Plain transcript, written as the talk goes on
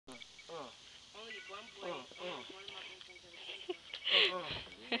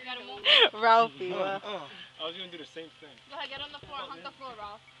Ralphie. I was gonna do the same thing. Go ahead, get on the floor. Hunt the floor,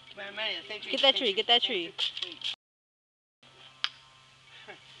 Ralph. Get that tree. Get that tree.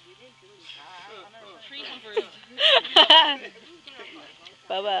 Tree humpers.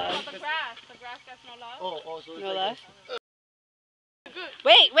 Bye-bye. The grass. The grass gets no love. So No love?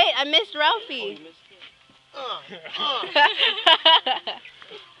 Wait, I missed Ralphie.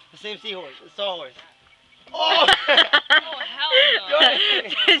 The same seahorse. The sawhorse. Oh, hell no.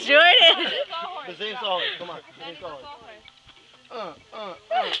 Jordan. The same sawhorse. Come on. The same sawhorse.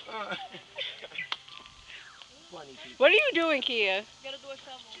 Funny people. What are you doing, Kia? You gotta do a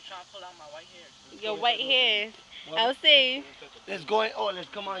shovel. She's trying to pull out my white hair. Your white hair. I'll see. Let's go in. Let's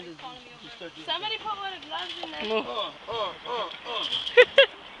come on. Let's start doing Somebody put one of the gloves in there. We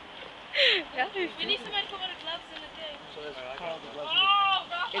need somebody to put one of the gloves in the thing. So let's call the gloves. Oh,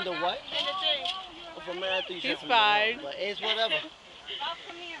 Ralph, In the what? in the thing. For me, I thought you He's said fine. But it's whatever. Ralph,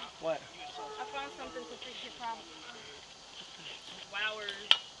 come here. What? I found something to fix your problem. Flowers.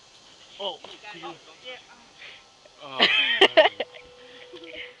 Oh. Yeah.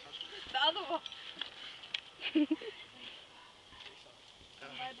 The other one.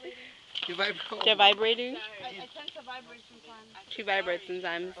 They're vibrating. I tend to vibrate sometimes. She vibrates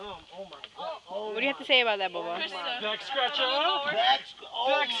sometimes. Oh my What do you have to say about that, Bobo? Back scratcher.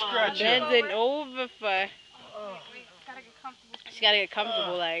 Back scratcher. Bending over for. Wait, gotta get comfortable. She gotta get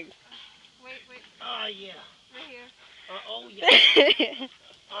comfortable, like. Wait. Oh yeah. Right here. Oh yeah.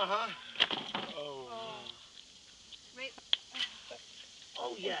 Oh. Wait.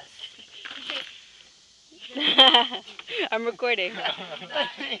 Oh yes. I'm recording.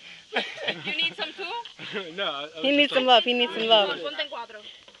 You need some too? No. He needs some love. He needs some love. Ponte en cuatro.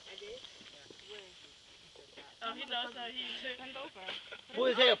 Oh, he does. Bend over. Pull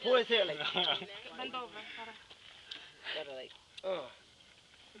his hair. Like. Bend over.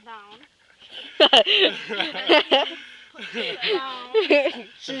 Down. Down.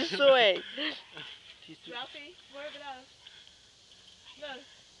 She's sweet. Ralphie, where it else? Look.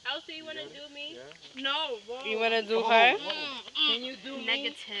 Elsie, you wanna do me? No. Whoa. You wanna do her? Can you do me?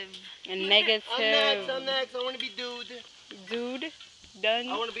 Negative. A negative. I'm next. I wanna be dude. Dude, done.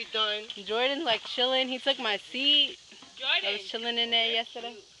 I wanna be done. Jordan's like chilling. He took my seat. I was Jordan. chilling in there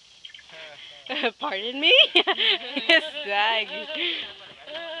yesterday. Pardon me? Sag.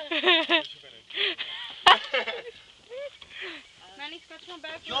 Manny, scratch my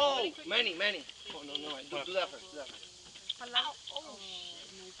back. Yo, Manny. Oh no, do that first.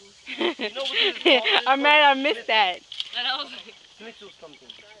 You know what this is called? I'm mad I missed that. Schnitzel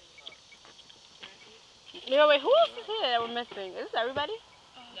something. Yo, wait, who else is here that we're missing? Is this everybody?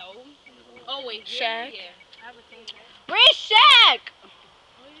 No. Oh, wait. Shaq. Yeah. I have a thing. Where's Shaq?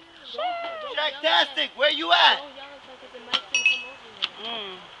 Jacktastic, where you at?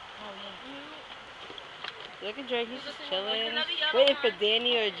 Look at Drake, he's just chilling. Waiting for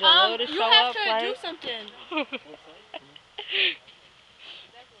Danny or Jello to show up. You have to do something.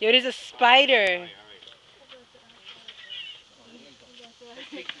 Yo, there's a spider.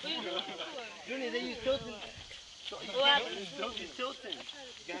 Junior, they use Tilton. What happened? Use Tilton.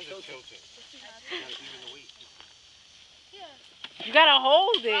 You gotta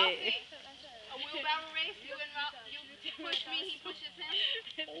hold it. A wheelbarrow race. You push me, he pushes him.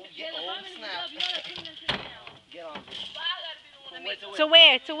 Oh, yeah. Oh, snap. Get on. To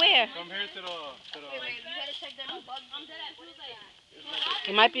where? To where? From here to the. Wait, you gotta check that no bugs. I'm dead at who's like.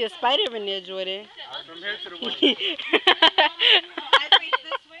 It might be a spider in there, Jordan. From here to the window. I face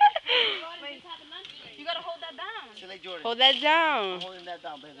this way. Wait, you gotta hold that down. Chile Jordan. Hold that down. I'm holding that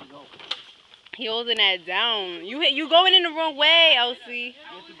down, baby. Go. He holding that down. You going in the wrong way, Elsie. You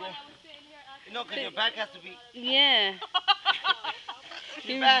have to go. No, because your back has to be. Yeah.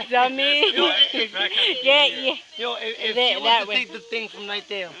 You back. dummy. Yo, Yeah. Yo, if That- you that want to way. take the thing from right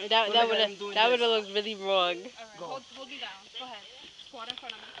there. That look would at him doing that would this. have looked really wrong. Alright, hold me down. Go ahead. Squat in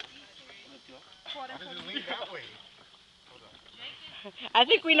front of me. Squat in front of me. I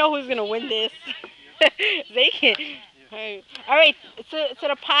think we know who's gonna win this. They can. All right, to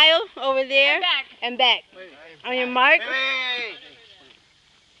the pile over there and back. On your mark, Hey.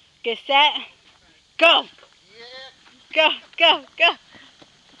 get set, go. Go.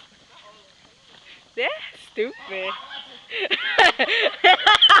 They're stupid.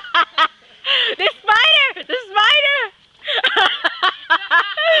 The spider!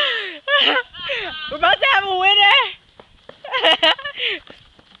 We're about to have a winner.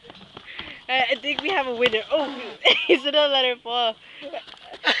 I think we have a winner. Oh, he should have let her fall.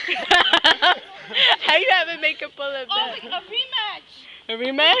 How you haven't make her pull it back? A rematch. A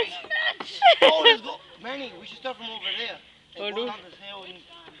rematch? Oh, let's go. Manny, we should start from over there. Oh, do?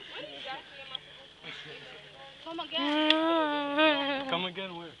 Come again. Come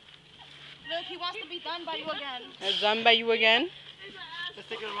again, where? Look, he wants to be done by you again. It's done by you again? Let's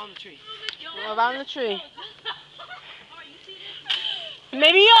take it around the tree. Around the tree.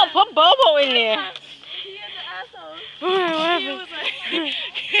 Maybe y'all put Bobo in there. He is an asshole. What He was happened?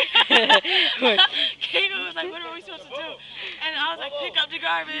 like, Keiko was like, what are we supposed to do? And I was like, pick up the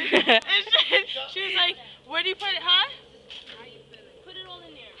garbage. And she was like, where do you put it, huh? Put it all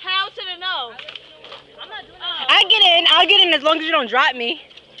in there. How to the no? I'm not doing that. I'll get in as long as you don't drop me.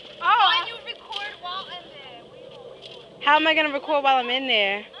 Why you record while in there? How am I gonna record while I'm in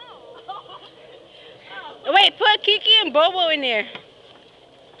there? Wait, put Kiki and Bobo in there.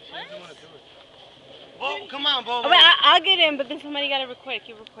 Whoa, come on, Bobo. Oh, wait, I'll get in, but then somebody gotta record.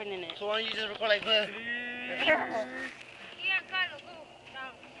 Keep recording in it. So why don't you just record like this? Yeah, Carlos,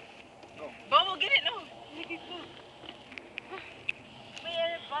 go. Bobo, get it. No. Wait, are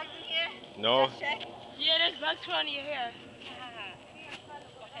there bugs in here? No. Yeah, there's bugs crawling in your hair.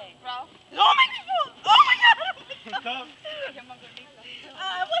 Okay. Bro. Don't make me fall. Oh my god.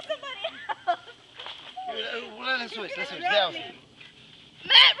 What's somebody else? Let's switch, down.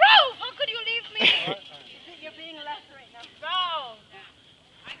 Matt, Rose, how could you leave me? You're being left right now. Bro.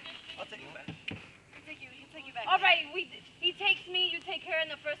 I'll take it back. He'll take you back. All right, he takes me, you take her, and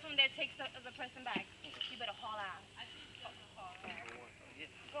the first one there takes the person back. You better haul ass.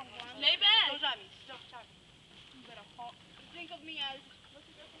 Lay back. Don't drop me. Don't drop me. You better haul. Think of me as, what's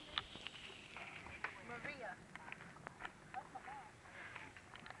your girlfriend's name? Maria.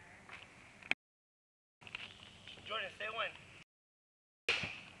 Jordan, stay when?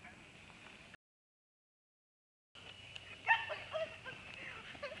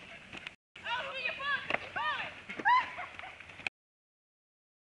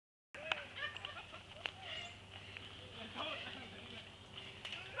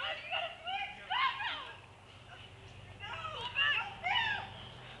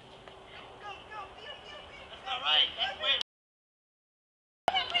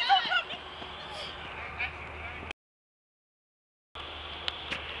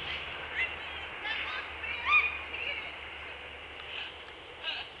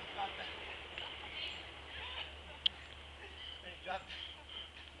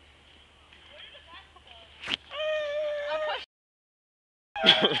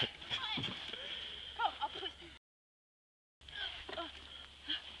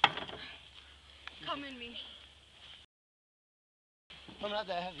 Come in me. I'm not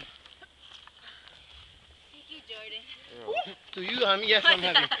that heavy. Thank you, Jordan. To you, I mean, yes, I'm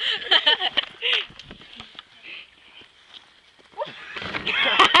heavy.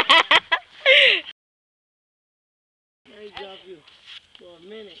 I drop you for a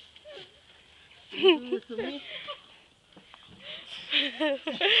minute. You do this to me?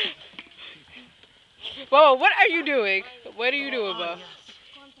 Whoa, what are you doing? What are you doing, Bo?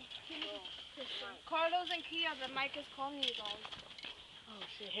 Carlos and Kia, the mic is calling you guys. Oh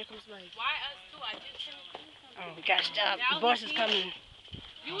shit, here comes Mike. Why us two? I just finished. Oh, gosh, stop. The boss is coming.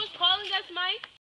 You was calling us, Mike?